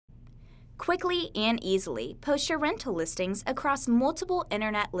Quickly and easily post your rental listings across multiple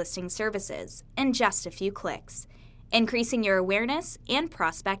internet listing services in just a few clicks, increasing your awareness and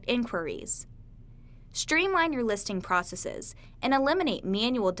prospect inquiries. Streamline your listing processes and eliminate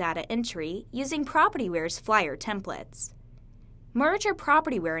manual data entry using PropertyWare's flyer templates. Merge your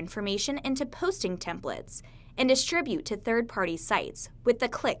PropertyWare information into posting templates and distribute to third-party sites with the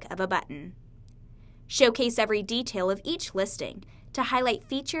click of a button. Showcase every detail of each listing to highlight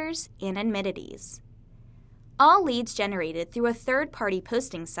features and amenities. All leads generated through a third-party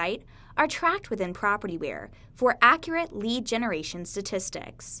posting site are tracked within PropertyWare for accurate lead generation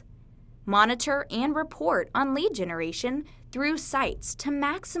statistics. Monitor and report on lead generation through sites to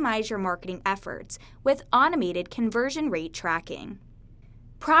maximize your marketing efforts with automated conversion rate tracking.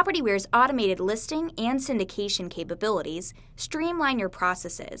 PropertyWare's automated listing and syndication capabilities streamline your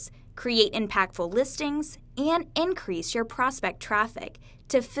processes, create impactful listings, and increase your prospect traffic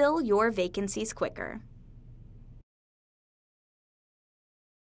to fill your vacancies quicker.